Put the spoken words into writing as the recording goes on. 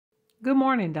Good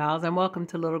morning, dolls, and welcome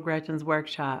to Little Gretchen's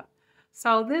workshop.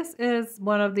 So this is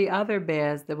one of the other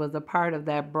beds that was a part of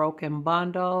that broken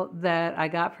bundle that I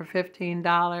got for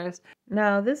 $15.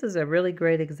 Now, this is a really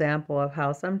great example of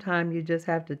how sometimes you just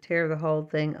have to tear the whole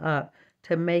thing up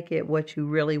to make it what you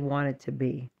really want it to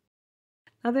be.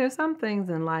 Now, there are some things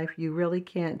in life you really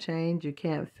can't change, you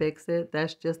can't fix it,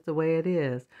 that's just the way it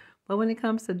is. But when it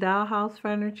comes to dollhouse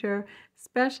furniture,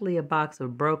 especially a box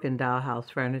of broken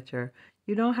dollhouse furniture,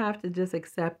 you don't have to just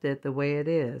accept it the way it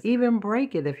is. Even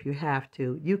break it if you have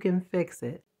to, you can fix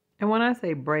it. And when I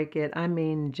say break it, I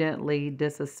mean gently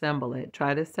disassemble it.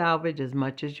 Try to salvage as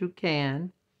much as you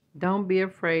can. Don't be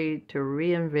afraid to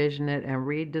re-envision it and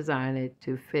redesign it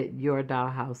to fit your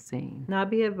dollhouse scene. Now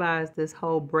be advised, this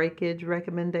whole breakage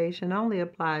recommendation only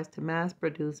applies to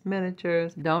mass-produced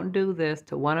miniatures. Don't do this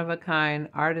to one-of-a-kind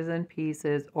artisan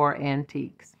pieces or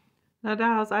antiques. Now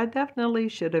dolls, I definitely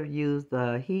should have used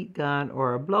a heat gun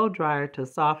or a blow dryer to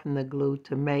soften the glue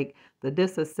to make the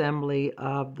disassembly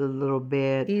of the little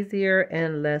bed easier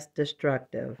and less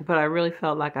destructive. But I really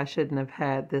felt like I shouldn't have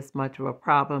had this much of a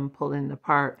problem pulling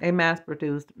apart a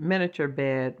mass-produced miniature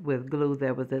bed with glue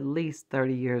that was at least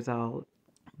 30 years old.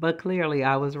 But clearly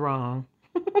I was wrong.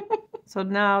 So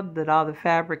now that all the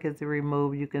fabric is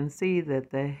removed, you can see that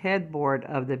the headboard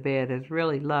of the bed is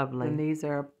really lovely. And these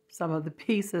are some of the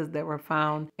pieces that were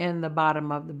found in the bottom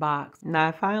of the box. Now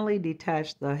I finally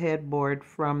detached the headboard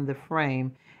from the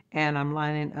frame, and I'm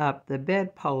lining up the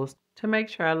bedpost to make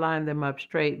sure I line them up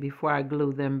straight before I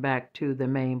glue them back to the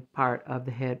main part of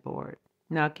the headboard.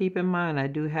 Now keep in mind, I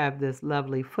do have this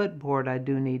lovely footboard I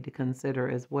do need to consider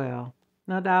as well.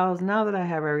 Now dolls, now that I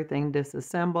have everything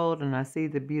disassembled and I see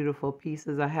the beautiful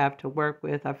pieces I have to work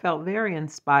with, I felt very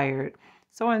inspired.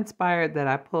 So inspired that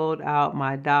I pulled out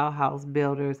my Dollhouse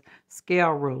Builder's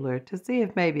scale ruler to see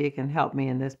if maybe it can help me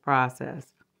in this process.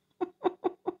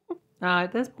 Now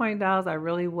at this point, dolls, I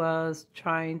really was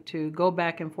trying to go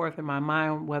back and forth in my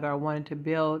mind whether I wanted to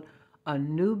build a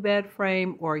new bed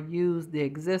frame or use the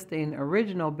existing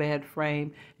original bed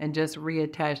frame and just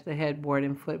reattach the headboard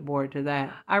and footboard to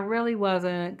that. I really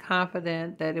wasn't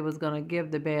confident that it was going to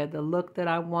give the bed the look that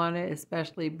I wanted,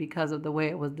 especially because of the way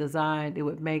it was designed. It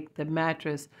would make the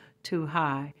mattress too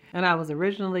high. And I was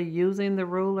originally using the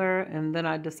ruler, and then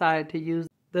I decided to use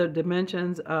the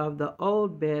dimensions of the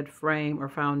old bed frame or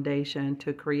foundation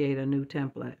to create a new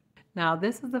template. Now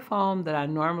this is the foam that I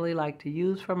normally like to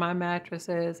use for my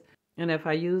mattresses. And if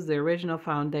I use the original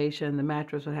foundation, the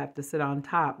mattress would have to sit on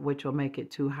top, which will make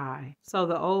it too high. So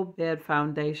the old bed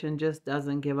foundation just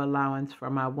doesn't give allowance for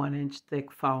my 1-inch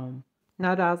thick foam.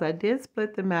 Now dolls, I did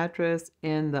split the mattress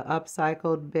in the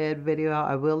upcycled bed video.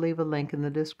 I will leave a link in the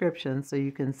description so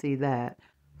you can see that.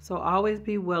 So always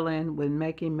be willing when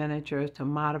making miniatures to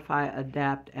modify,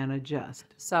 adapt, and adjust.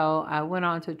 So I went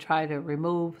on to try to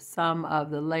remove some of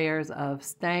the layers of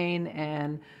stain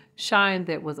and shine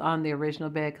that was on the original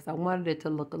bed because I wanted it to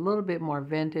look a little bit more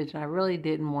vintage, and I really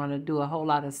didn't want to do a whole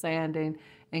lot of sanding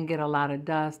and get a lot of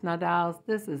dust. Now dolls,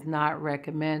 this is not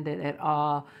recommended at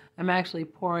all. I'm actually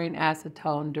pouring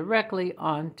acetone directly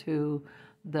onto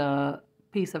the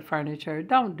piece of furniture.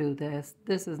 Don't do this.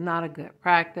 This is not a good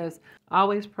practice.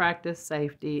 Always practice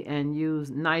safety and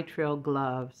use NITRILE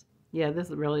gloves. Yeah, this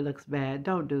really looks bad.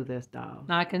 Don't do this, doll.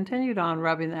 Now I continued on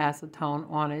rubbing the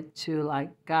acetone on it to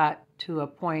got to a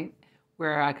point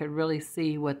where I could really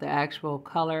see what the actual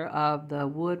color of the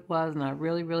wood was, and I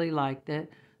really liked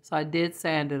it. So I did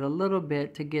sand it a little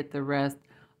bit to get the rest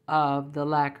of the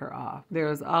lacquer off.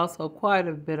 There's also quite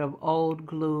a bit of old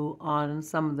glue on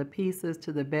some of the pieces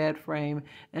to the bed frame,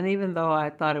 and even though I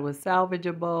thought it was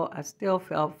salvageable, I still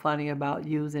felt funny about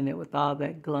using it with all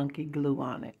that glunky glue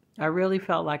on it. I really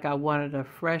felt like I wanted a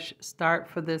fresh start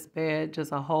for this bed,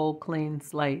 just a whole clean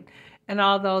slate. And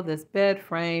although this bed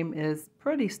frame is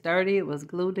pretty sturdy, it was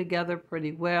glued together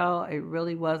pretty well. It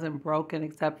really wasn't broken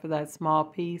except for that small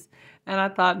piece. And I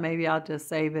thought maybe I'll just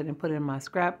save it and put it in my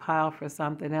scrap pile for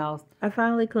something else. I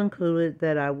finally concluded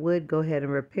that I would go ahead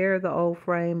and repair the old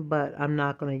frame, but I'm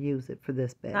not going to use it for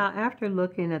this bed. Now, after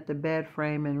looking at the bed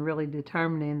frame and really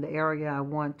determining the area I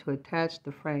want to attach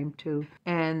the frame to,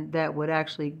 and that would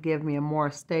actually give me a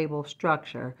more stable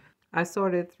structure, I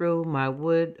sorted through my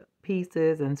wood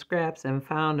pieces and scraps and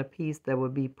found a piece that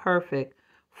would be perfect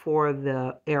for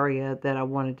the area that I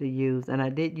wanted to use. And I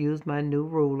did use my new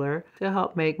ruler to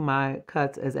help make my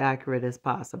cuts as accurate as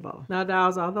possible. Now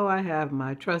dolls, although I have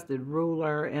my trusted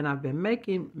ruler and I've been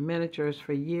making miniatures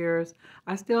for years,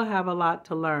 I still have a lot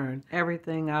to learn.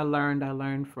 Everything I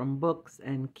learned from books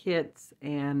and kits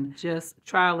and just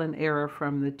trial and error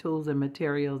from the tools and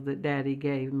materials that Daddy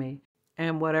gave me.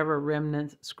 and whatever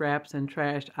remnants, scraps, and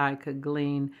trash I could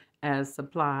glean as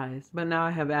supplies. But now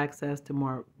I have access to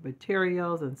more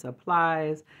materials and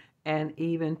supplies and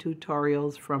even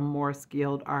tutorials from more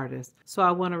skilled artists. So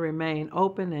I want to remain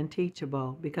open and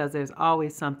teachable because there's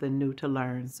always something new to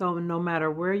learn. So no matter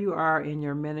where you are in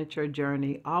your miniature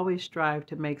journey, always strive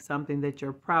to make something that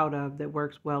you're proud of that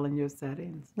works well in your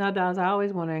settings. Now, dolls, I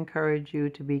always want to encourage you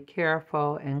to be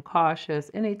careful and cautious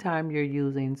anytime you're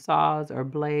using saws or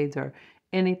blades or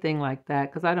anything like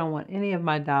that, because I don't want any of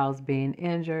my dolls being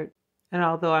injured. And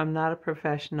although I'm not a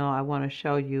professional, I want to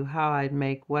show you how I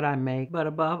make what I make, but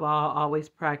above all, always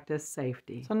practice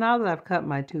safety. So now that I've cut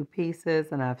my two pieces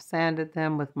and I've sanded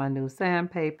them with my new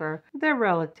sandpaper, they're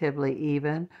relatively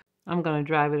even. I'm going to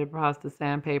drive it across the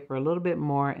sandpaper a little bit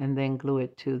more and then glue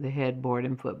it to the headboard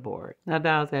and footboard. Now,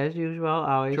 dolls, as usual,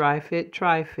 I always try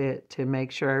fit to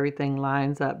make sure everything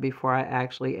lines up before I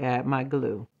actually add my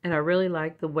glue. And I really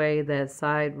like the way that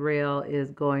side rail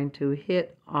is going to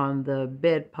hit on the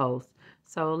bedpost.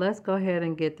 So let's go ahead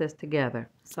and get this together.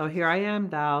 So here I am,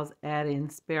 dolls, adding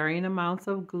sparing amounts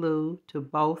of glue to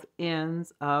both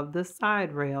ends of the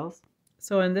side rails.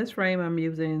 So in this frame, I'm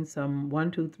using some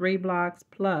 1, 2, 3 blocks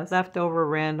plus leftover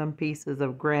random pieces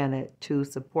of granite to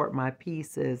support my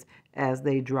pieces as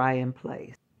they dry in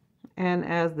place. And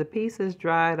as the pieces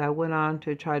dried, I went on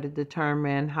to try to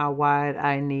determine how wide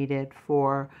I needed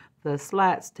for the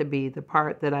slats to be, the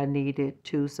part that I needed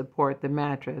to support the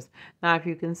mattress. Now, if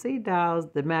you can see,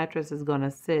 dolls, the mattress is going to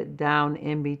sit down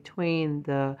in between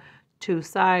the two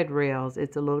side rails.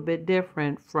 It's a little bit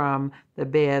different from the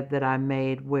bed that I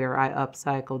made where I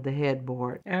upcycled the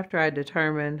headboard. After I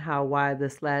determined how wide the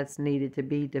slats needed to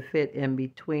be to fit in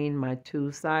between my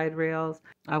two side rails,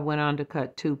 I went on to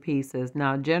cut 2 pieces.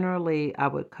 Now, generally, I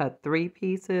would cut 3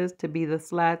 pieces to be the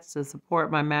slats to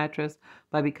support my mattress,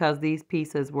 but because these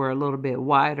pieces were a little bit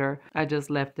wider, I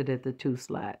just left it at the 2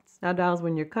 slats. Now, dolls,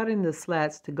 when you're cutting the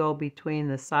slats to go between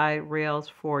the side rails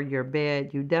for your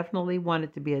bed, you definitely want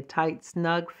it to be a tight,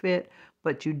 snug fit,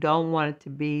 but you don't want it to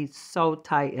be so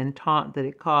tight and taut that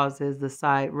it causes the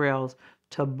side rails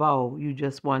to bow. You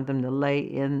just want them to lay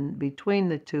in between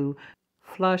the two,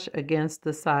 flush against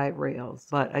the side rails,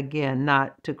 but again,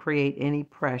 not to create any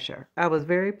pressure. I was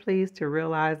very pleased to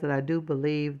realize that I do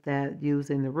believe that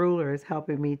using the ruler is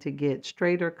helping me to get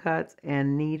straighter cuts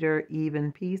and neater,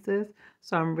 even pieces.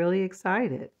 So I'm really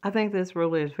excited. I think this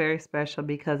ruler is very special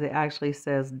because it actually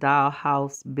says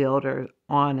Dollhouse Builder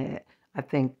on it. I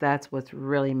think that's what's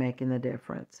really making the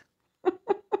difference.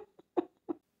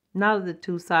 Now that the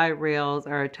 2 side rails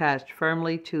are attached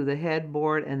firmly to the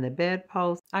headboard and the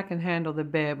bedpost, I can handle the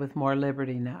bed with more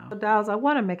liberty now. So, dolls, I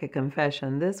want to make a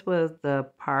confession. This was the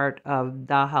part of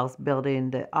dollhouse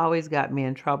building that always got me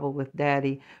in trouble with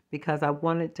Daddy because I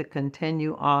wanted to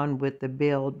continue on with the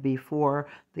build before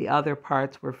the other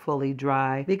parts were fully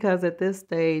dry, because at this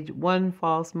stage, one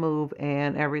false move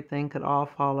and everything could all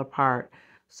fall apart.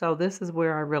 So this is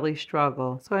where I really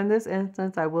struggle. So in this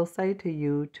instance, I will say to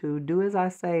you to do as I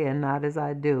say and not as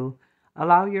I do.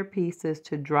 Allow your pieces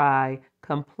to dry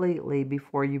completely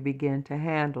before you begin to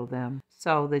handle them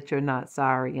so that you're not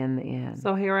sorry in the end.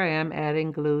 So here I am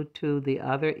adding glue to the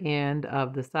other end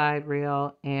of the side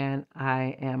rail, and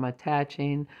I am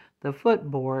attaching the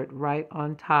footboard right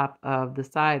on top of the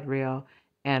side rail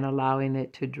and allowing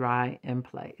it to dry in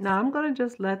place. Now I'm going to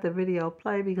just let the video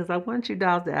play because I want you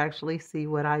dolls to actually see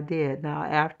what I did. Now,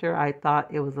 after I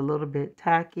thought it was a little bit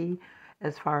tacky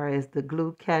as far as the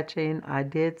glue catching, I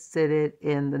did sit it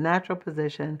in the natural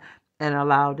position and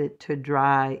allowed it to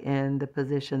dry in the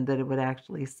position that it would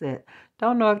actually sit.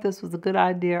 Don't know if this was a good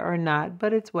idea or not,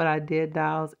 but it's what I did,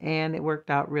 dolls, and it worked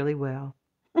out really well.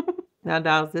 Now,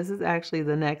 dolls, this is actually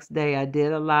the next day. I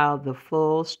did allow the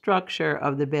full structure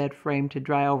of the bed frame to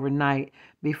dry overnight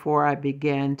before I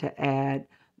began to add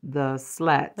the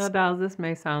slats. Now, dolls, this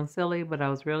may sound silly, but I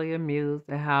was really amused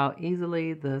at how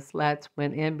easily the slats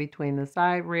went in between the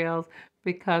side rails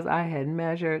because I had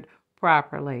measured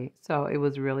properly. So it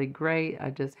was really great.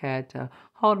 I just had to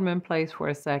hold them in place for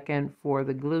a second for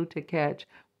the glue to catch,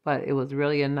 but it was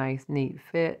really a nice, neat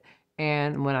fit.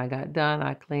 And when I got done,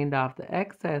 I cleaned off the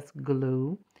excess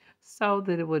glue so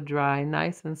that it would dry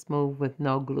nice and smooth with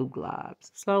no glue globs.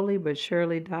 Slowly but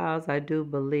surely, dolls, I do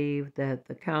believe that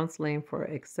the counseling for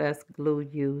excess glue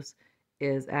use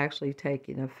is actually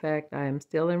taking effect. I am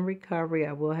still in recovery.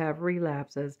 I will have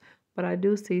relapses, but I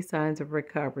do see signs of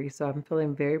recovery, so I'm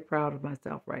feeling very proud of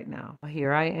myself right now.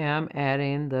 Here I am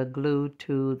adding the glue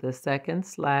to the second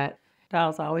slat.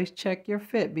 Dolls, always check your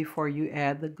fit before you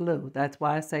add the glue. That's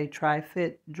why I say try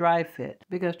fit, dry fit,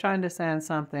 because trying to sand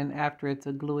something after it's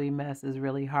a gluey mess is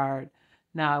really hard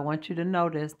Now I want you to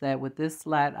notice that with this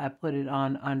slat, I put it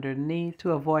on underneath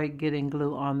to avoid getting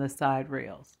glue on the side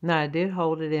rails. Now I did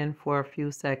hold it in for a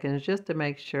few seconds just to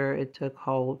make sure it took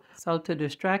hold. So to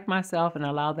distract myself and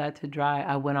allow that to dry,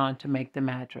 I went on to make the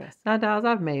mattress. Now dolls,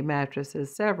 I've made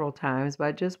mattresses several times, but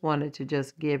I just wanted to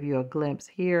just give you a glimpse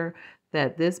here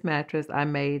that this mattress I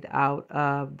made out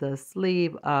of the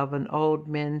sleeve of an old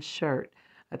men's shirt.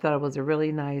 I thought it was a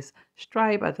really nice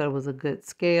stripe. I thought it was a good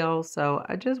scale. So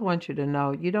I just want you to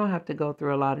know you don't have to go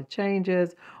through a lot of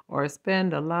changes or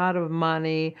spend a lot of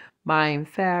money buying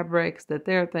fabrics, that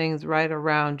there are things right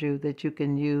around you that you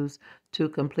can use to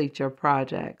complete your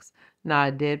projects. Now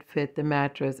I did fit the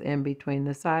mattress in between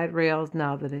the side rails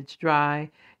now that it's dry,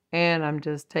 and I'm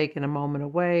just taking a moment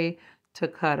away to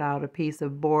cut out a piece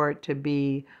of board to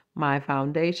be my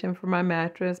foundation for my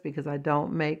mattress because I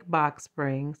don't make box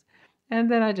springs. And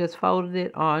then I just folded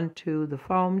it onto the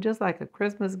foam just like a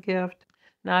Christmas gift.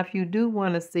 Now, if you do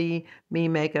want to see me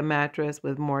make a mattress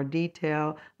with more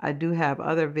detail, I do have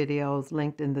other videos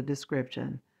linked in the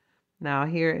description. Now,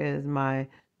 here is my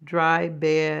dry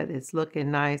bed. It's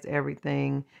looking nice.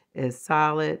 Everything is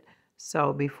solid.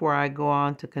 So before I go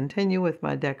on to continue with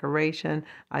my decoration,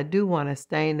 I do want to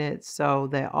stain it so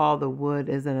that all the wood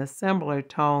is in a similar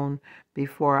tone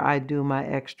before I do my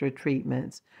extra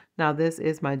treatments. Now this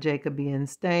is my Jacobean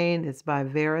stain. It's by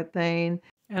Varathane.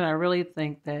 And I really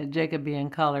think that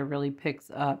Jacobean color really picks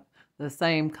up the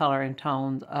same color and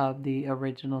tones of the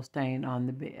original stain on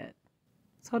the bed.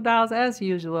 So dolls, as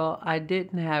usual, I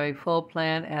didn't have a full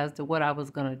plan as to what I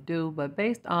was going to do, but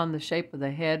based on the shape of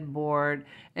the headboard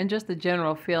and just the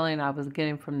general feeling I was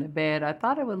getting from the bed, I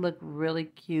thought it would look really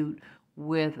cute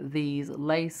with these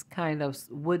lace kind of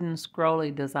wooden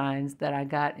scrolly designs that I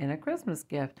got in a Christmas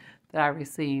gift that I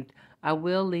received. I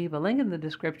will leave a link in the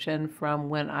description from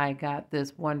when I got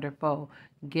this wonderful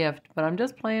gift, but I'm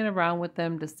just playing around with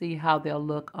them to see how they'll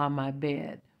look on my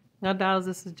bed. Now, dolls,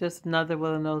 this is just another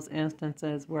one of those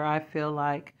instances where I feel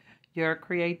like your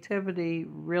creativity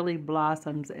really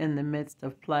blossoms in the midst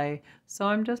of play. So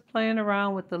I'm just playing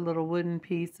around with the little wooden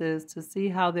pieces to see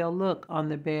how they'll look on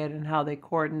the bed and how they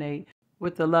coordinate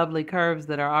with the lovely curves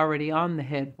that are already on the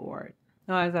headboard.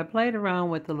 Now, as I played around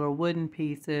with the little wooden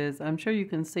pieces, I'm sure you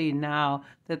can see now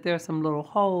that there's some little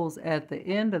holes at the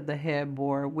end of the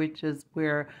headboard, which is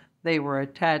where they were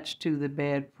attached to the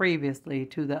bed previously,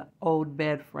 to the old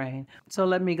bed frame. So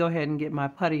let me go ahead and get my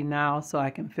putty now so I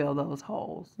can fill those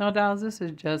holes. Now dolls, this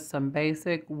is just some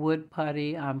basic wood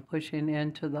putty. I'm pushing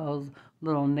into those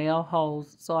little nail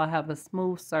holes so I have a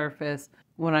smooth surface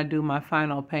when I do my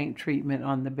final paint treatment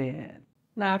on the bed.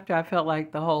 Now after I felt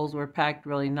like the holes were packed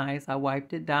really nice, I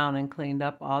wiped it down and cleaned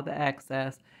up all the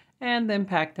excess and then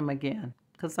packed them again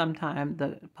because sometimes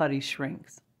the putty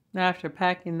shrinks. Now after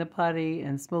packing the putty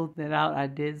and smoothing it out, I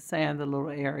did sand the little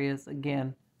areas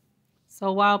again.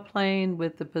 So while playing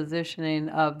with the positioning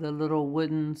of the little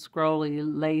wooden scrolly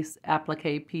lace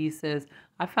applique pieces,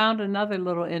 I found another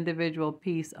little individual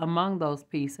piece among those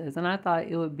pieces, and I thought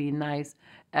it would be nice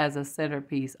as a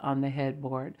centerpiece on the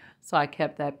headboard. So I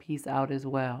kept that piece out as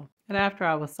well. And after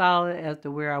I was solid as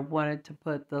to where I wanted to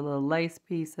put the little lace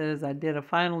pieces, I did a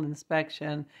final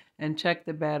inspection and checked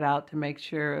the bed out to make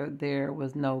sure there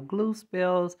was no glue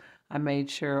spills. I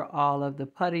made sure all of the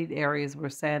puttied areas were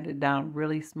sanded down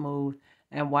really smooth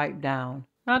and wiped down.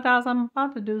 Now dolls, I'm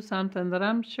about to do something that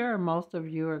I'm sure most of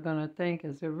you are going to think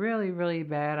is a really, really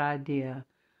bad idea.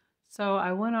 So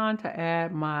I went on to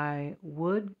add my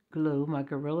wood glue, my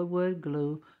Gorilla Wood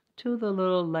glue, to the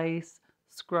little lace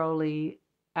scrolly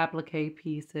applique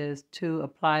pieces to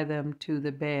apply them to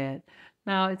the bed.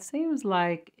 Now it seems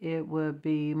like it would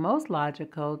be most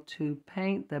logical to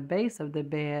paint the base of the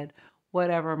bed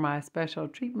whatever my special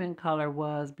treatment color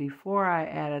was before I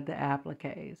added the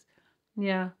appliques.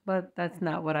 Yeah, but that's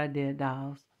not what I did,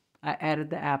 dolls. I added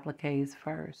the appliques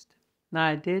first. Now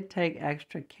I did take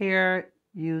extra care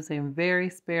using very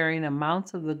sparing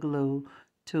amounts of the glue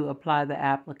to apply the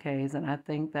appliques, and I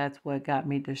think that's what got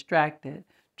me distracted,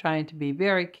 trying to be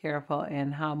very careful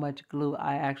in how much glue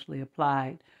I actually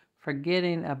applied,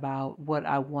 forgetting about what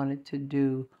I wanted to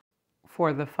do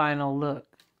for the final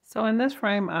look. So in this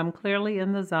frame, I'm clearly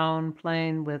in the zone,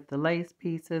 playing with the lace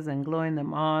pieces and gluing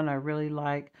them on. I really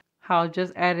like how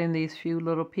just adding these few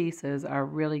little pieces are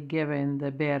really giving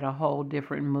the bed a whole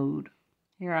different mood.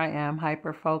 Here I am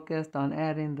hyper focused on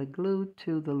adding the glue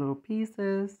to the little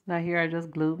pieces. Now here I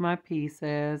just glued my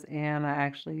pieces and I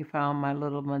actually found my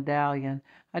little medallion.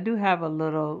 I do have a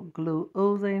little glue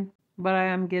oozing, but I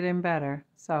am getting better.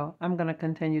 So I'm going to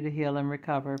continue to heal and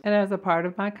recover. And as a part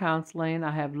of my counseling,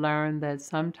 I have learned that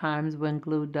sometimes when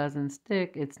glue doesn't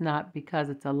stick, it's not because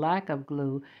it's a lack of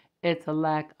glue. It's a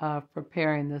lack of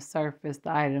preparing the surface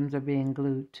the items are being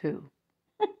glued to.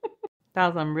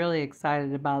 Dolls, I'm really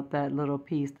excited about that little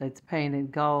piece that's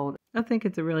painted gold. I think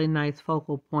it's a really nice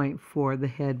focal point for the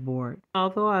headboard.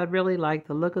 Although I really like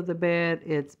the look of the bed,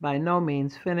 it's by no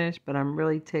means finished, but I'm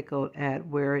really tickled at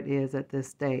where it is at this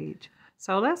stage.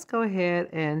 So let's go ahead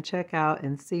and check out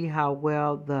and see how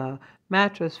well the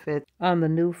mattress fits on the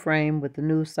new frame with the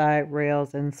new side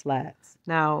rails and slats.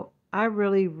 Now, I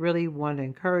really want to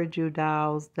encourage you,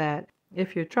 dolls, that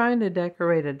if you're trying to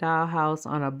decorate a dollhouse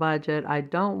on a budget, I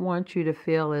don't want you to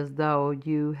feel as though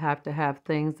you have to have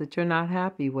things that you're not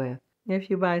happy with. If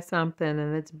you buy something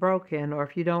and it's broken, or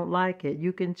if you don't like it,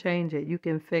 you can change it, you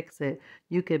can fix it,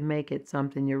 you can make it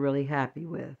something you're really happy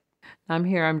with.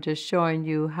 I'm just showing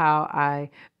you how I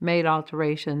made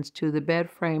alterations to the bed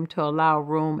frame to allow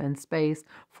room and space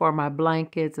for my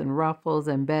blankets and ruffles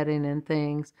and bedding and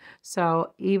things.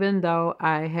 So even though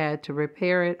I had to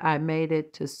repair it, I made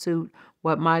it to suit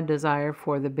what my desire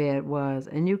for the bed was,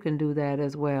 and you can do that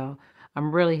as well.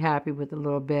 I'm really happy with the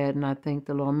little bed, and I think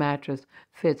the little mattress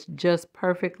fits just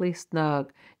perfectly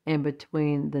snug in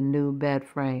between the new bed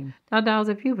frame. Now, dolls,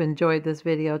 if you've enjoyed this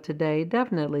video today,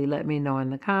 definitely let me know in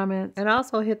the comments. And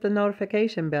also hit the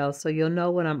notification bell so you'll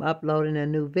know when I'm uploading a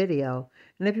new video.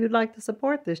 And if you'd like to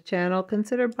support this channel,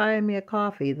 consider buying me a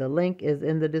coffee. The link is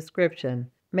in the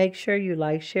description. Make sure you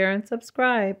like, share, and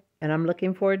subscribe. And I'm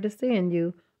looking forward to seeing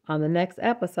you on the next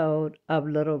episode of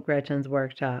Little Gretchen's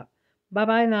Workshop.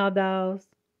 Bye-bye now, dolls.